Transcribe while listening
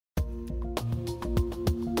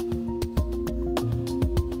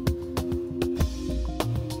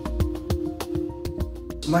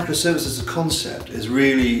microservice as a concept is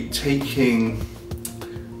really taking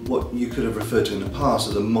what you could have referred to in the past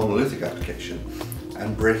as a monolithic application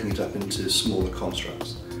and breaking it up into smaller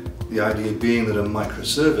constructs. The idea being that a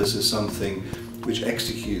microservice is something which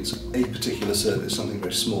executes a particular service, something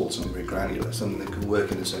very small, something very granular, something that can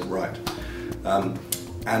work in its own right.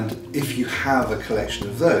 And if you have a collection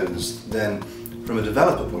of those, then from a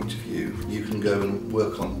developer point of view, you can go and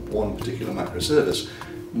work on one particular microservice,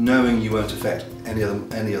 knowing you won't affect any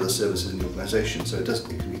other services in the organization, so it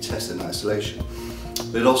can be tested in isolation.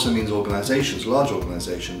 But it also means organizations, large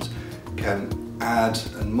organizations, can add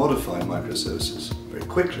and modify microservices very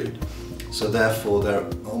quickly. So therefore they're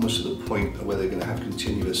almost to the point where they're going to have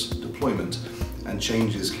continuous deployment, and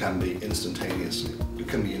changes can be instantaneous.